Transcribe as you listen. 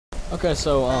Okay,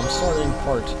 so starting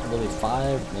part really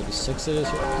 5, maybe 6 it is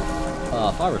here.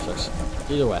 5 or 6.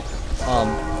 Either way.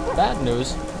 Bad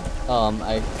news.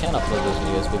 I can't upload those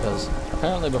videos because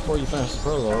apparently before you finish the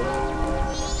prologue,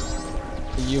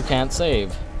 you can't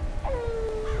save.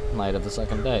 Night of the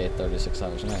second day, 36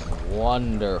 hours night.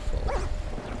 Wonderful.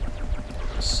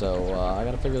 So I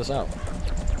gotta figure this out.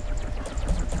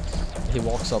 He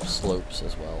walks up slopes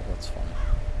as well. That's fun.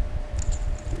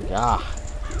 Yeah.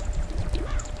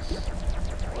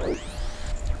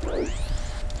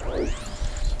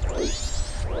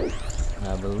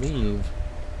 I believe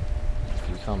if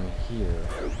you come here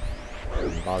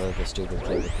and bother the stupid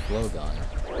kid with the blowgun.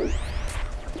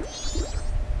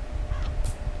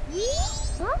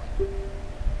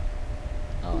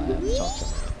 Oh, I have to talk to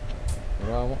him. What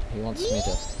do I want? He wants me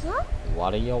to.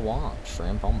 What do you want?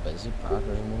 Shrimp, I'm busy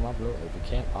practicing with my balloon. If you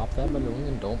can't pop that balloon,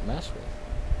 then don't mess with it.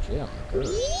 Jim, good.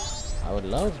 I would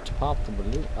love to pop the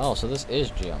balloon. Oh, so this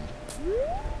is Jim.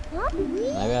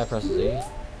 Maybe I press Z?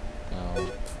 No.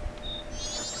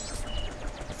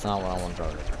 That's not what I want to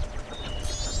target.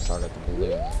 I target the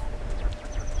balloon.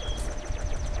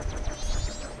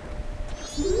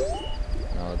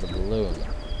 No, the balloon.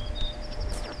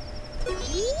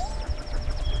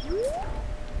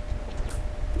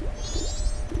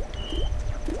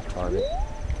 Target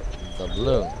the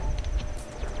balloon.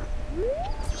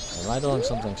 Am I doing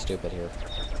something stupid here?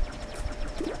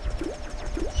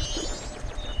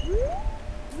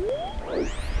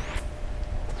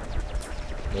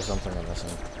 There's something I'm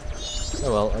missing.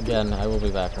 Oh well, again, I will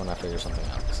be back when I figure something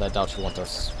out, because I doubt you want to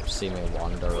see me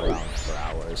wander around for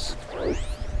hours.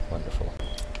 Wonderful.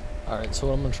 Alright, so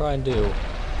what I'm going to try and do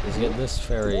is get this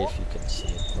fairy, if you can see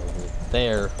it over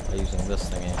there, by using this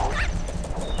thingy.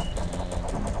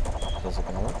 Is it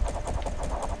going to work?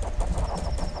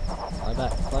 Fly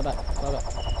back, fly back, fly back.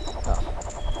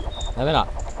 Oh. Maybe not.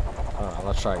 I don't know,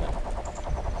 let's try again.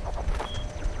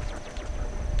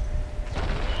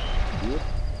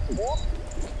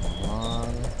 Come on.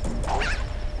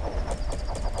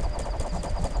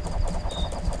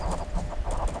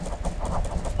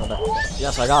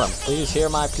 Yes, I got him. Please hear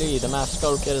my plea. The masked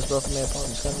skull kid has broken me apart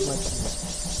and scattered my kingdom.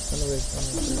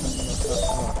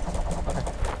 Okay.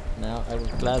 Now, I will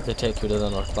gladly take you to the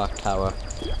North Block Tower,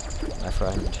 my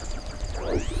friend.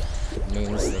 It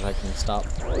means that I can stop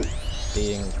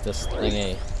being this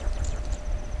thingy.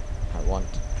 I want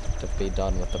to be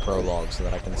done with the prologue so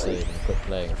that I can save and quit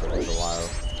playing for a little while.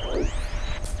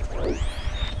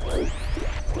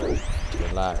 To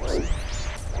relax.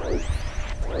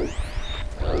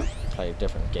 Play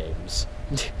different games.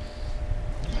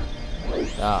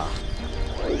 Ah.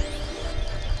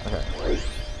 Okay.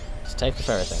 Let's take the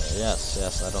fairy thing. Yes,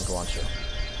 yes, I don't want you.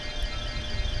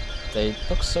 They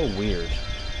look so weird.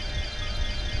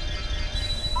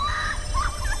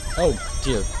 Oh,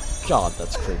 dear God,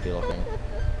 that's creepy looking.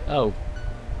 Oh.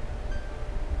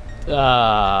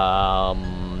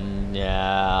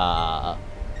 Yeah.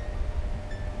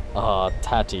 Oh,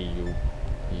 Tatty,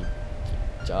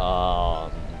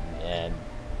 and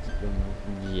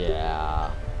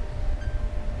yeah.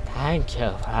 Thank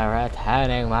you for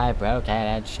returning my broken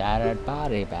and shattered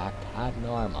body back to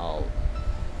normal.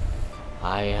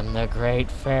 I am the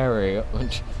great fairy.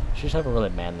 She should have a really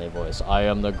manly voice. I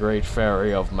am the great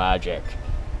fairy of magic.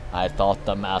 I thought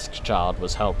the masked child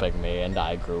was helping me, and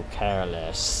I grew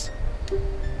careless.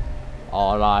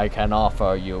 All I can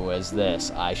offer you is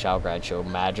this. I shall grant you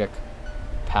magic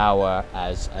power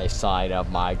as a sign of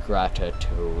my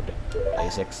gratitude.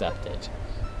 Please accept it.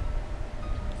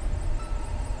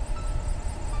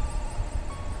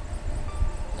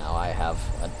 Now I have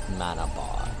a mana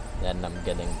bar, and I'm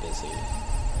getting busy.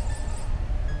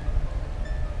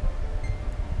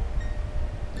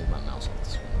 Move my mouse off the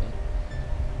screen again.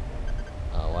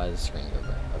 Why does the screen go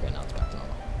gray? Okay, now it's back to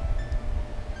normal.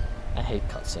 I hate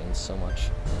cutscenes so much.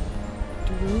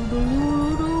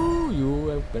 You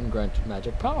have been granted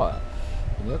magic power.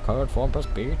 In your current form, press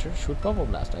B to shoot bubble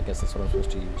blast. I guess that's what I'm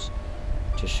supposed to use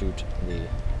to shoot the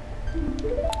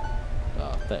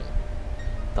thing.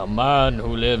 The man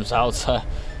who lives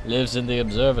in the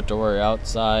observatory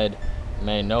outside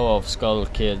may know of Skull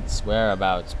Kid's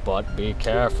whereabouts, but be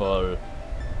careful.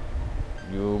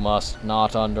 You must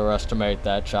not underestimate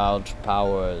that child's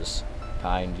powers,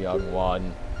 kind young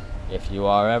one. If you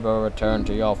are ever returned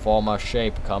to your former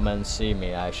shape, come and see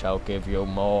me. I shall give you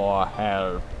more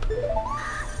help.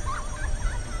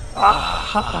 Ah,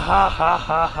 ha, ha, ha,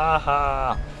 ha, ha,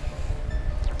 ha.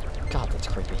 God, that's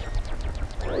creepy.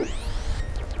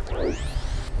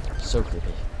 So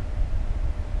creepy.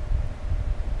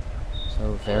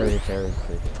 So very, very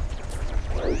creepy.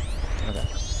 Okay.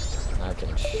 Now I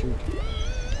can shoot.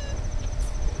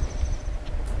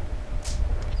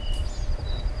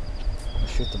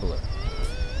 shoot the balloon.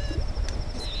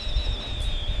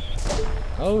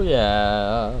 Oh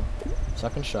yeah.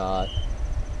 Second shot.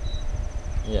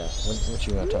 Yeah, what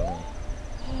you gonna tell me?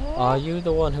 Are you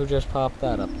the one who just popped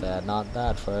that up there? Not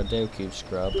that for a Doku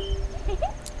scrub.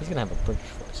 He's gonna have a British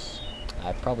voice.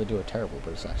 I probably do a terrible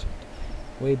British accent.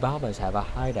 We bombers have a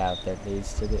hideout that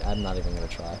leads to the... I'm not even gonna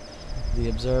try. The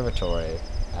observatory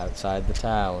outside the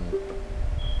town.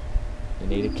 You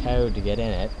need a code to get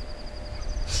in it.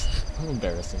 I'm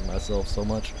embarrassing myself so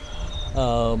much.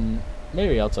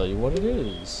 Maybe I'll tell you what it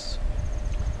is.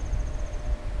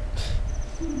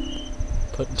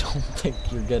 But don't think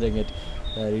you're getting it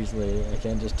that easily. I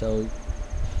can't just tell you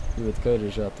with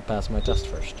coders. You'll have to pass my test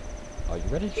first. Are you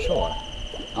ready? Sure.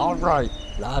 Alright,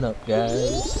 line up,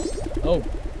 guys. Oh,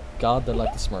 God, they're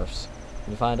like the Smurfs.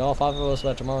 When you find all 5 of us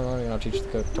by tomorrow morning, I'll teach you the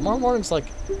code. Tomorrow morning's like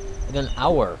in an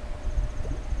hour.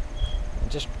 I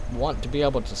just want to be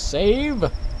able to save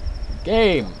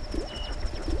game.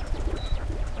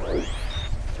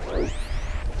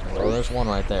 Well, there's one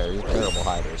right there. You terrible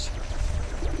hiders.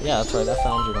 Yeah, that's right. I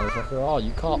found you, motherfucker. Oh,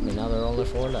 you caught me. Now there are only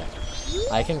 4 left.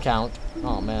 I can count.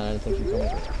 Oh, man, I didn't think you'd come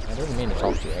over. I didn't mean to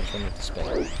talk to you. I just wanted to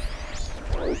spin.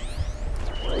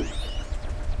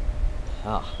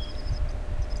 Ah.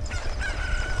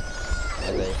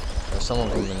 Are they... Are some of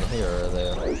them in here? Or are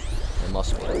they... They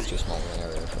must be. It's too small of an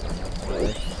area for them.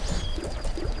 Really?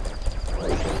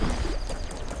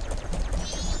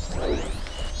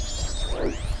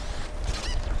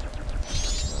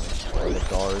 The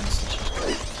guards.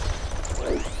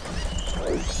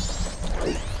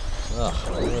 Ugh,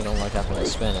 I really don't like having to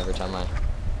spin every time I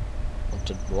want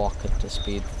to walk at the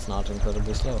speed that's not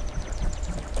incredibly slow.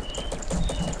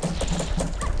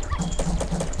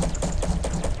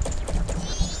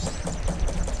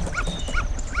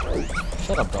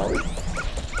 Shut up, dog.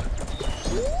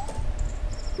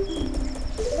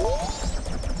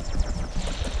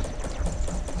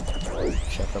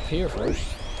 Check up here first.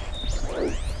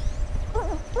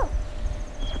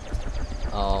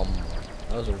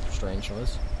 That was a strange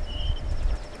noise.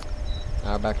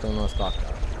 Now we're back to the North Clock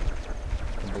Tower.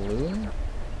 The balloon?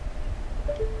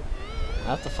 I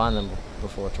have to find them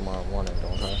before tomorrow morning,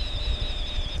 don't I?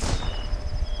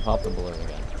 Pop the balloon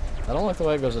again. I don't like the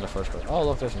way it goes in the first place. Oh,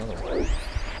 look, there's another one.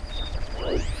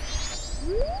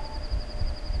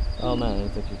 Oh man, I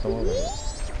didn't think you'd come over here.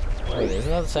 Wait,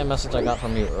 isn't that the same message I got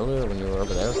from you earlier when you were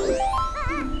over there?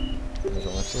 There's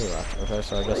only 3 left. Okay,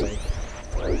 so I guess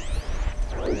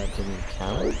that didn't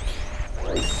count.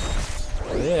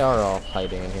 Maybe they are all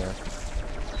hiding in here.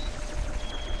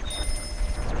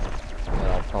 But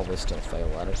I'll probably still fail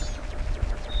at it.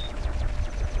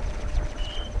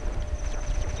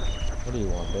 What do you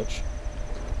want, bitch?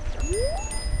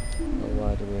 Oh,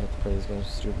 why do we have to play these games?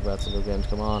 Stupid bats and games.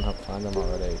 Come on, help find them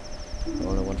already.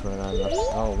 Only 129 left.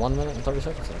 Oh, 1 minute and 30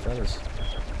 seconds left.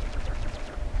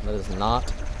 That is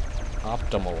not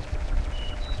optimal.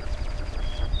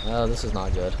 Oh, this is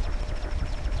not good.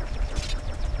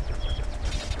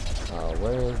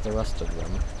 Where is the rest of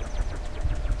them?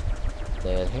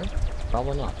 They in here?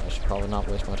 Probably not. I should probably not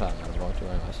waste my time. I'm going to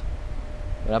anyways.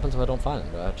 What happens if I don't find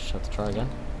them? Do I just have to try again?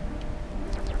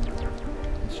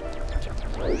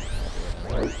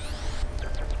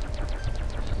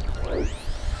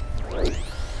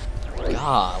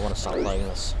 God, I want to stop playing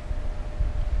this.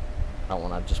 I don't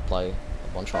want to just play a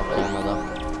bunch off camera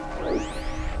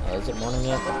though. Is it morning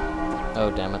yet? Oh,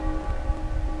 damn it.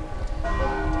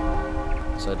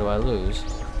 So do I lose?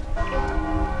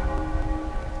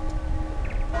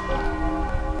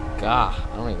 Gah,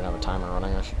 I don't even have a timer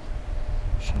running. I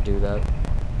should do that.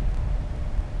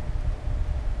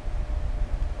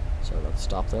 So let's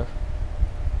stop there.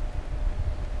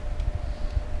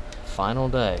 Final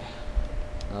day.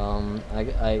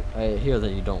 I hear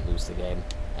that you don't lose the game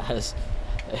as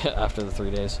after the 3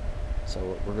 days,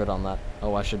 so we're good on that.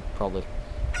 Oh, I should probably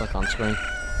click on screen.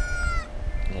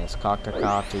 Yes, caca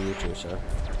to you too, sir.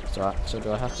 So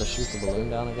do I have to shoot the balloon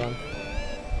down again?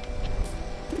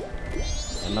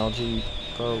 MLG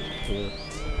Pro here.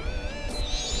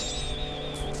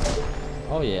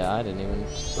 Oh yeah, I didn't even.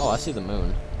 Oh, I see the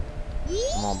moon.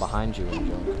 I'm all behind you and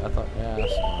junk. I thought, yeah, I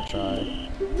want to try.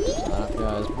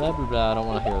 Guys, blah blah blah. I don't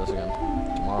want to hear this again.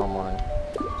 Tomorrow morning.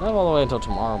 I have all the way until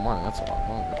tomorrow morning. That's a lot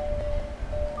longer.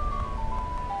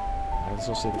 I can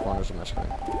still see the corners of my screen.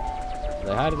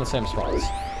 They hide in the same spots.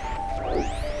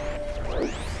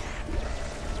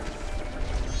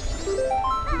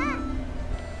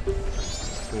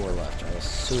 4 left, I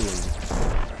assume.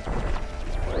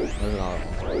 There's another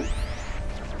one.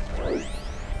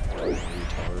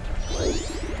 Retard.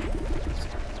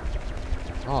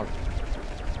 Oh.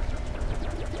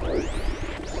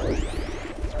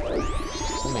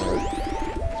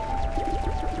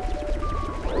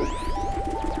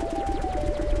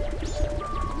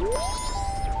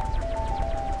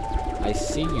 I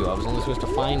see you. I was only supposed to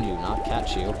find you, not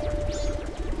catch you.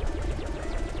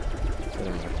 Put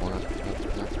him in the corner.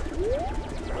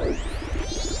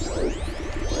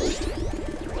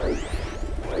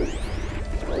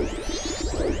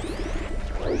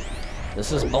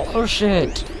 This is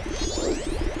bullshit!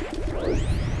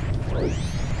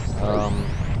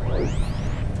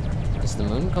 Is the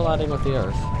moon colliding with the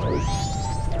Earth?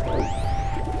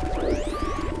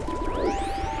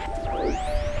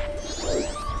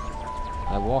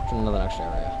 I walked into the next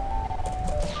area.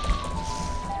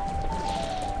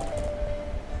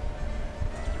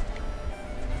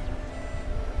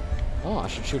 Oh, I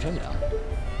should shoot him down.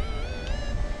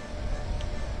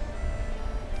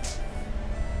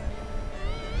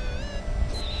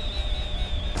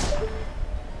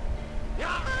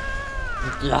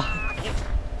 Yeah.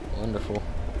 Wonderful.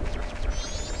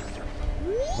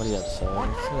 What do you have to say? It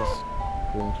says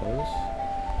green clothes.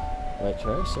 White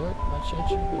fairy, sir. Why can't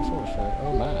you be a forest fairy?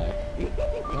 Oh my.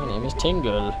 My name is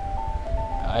Tingle.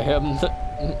 I am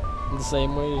the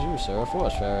same way as you, sir, a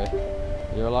forest fairy.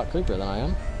 You're a lot creepier than I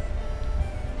am.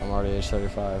 I'm already age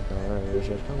 35. No years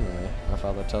yet come to me. My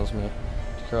father tells me to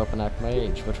grow up and act my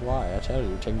age, but why? I tell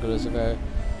you, Tingle is the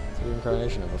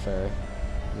reincarnation of a fairy.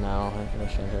 Now I can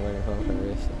stand here waiting for a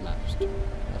fairy that maps to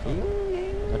my father.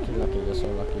 Lucky, lucky, you're so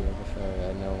lucky you're a fairy.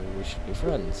 I know we should be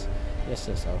friends. Yes,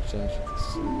 yes, I'll exchange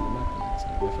this map and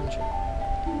sign my friendship.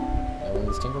 I win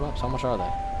these Tingle maps. How much are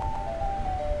they?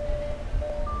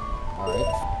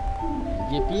 Alright.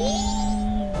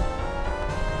 Yippee!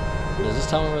 Does this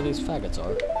tell me where these faggots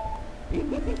are?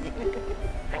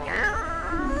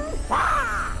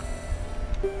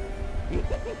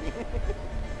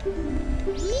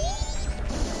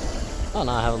 Oh,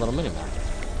 now I have a little mini-map.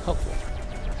 Helpful.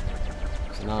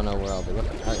 So now I know where I'll be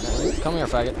looking. Alright, now, come here,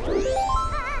 faggot.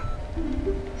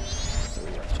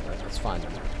 Alright, let's find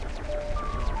him.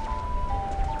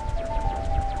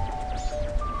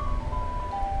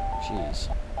 Jeez.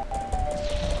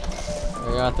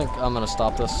 Yeah, I think I'm gonna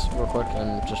stop this real quick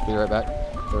and just be right back,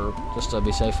 just to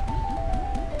be safe.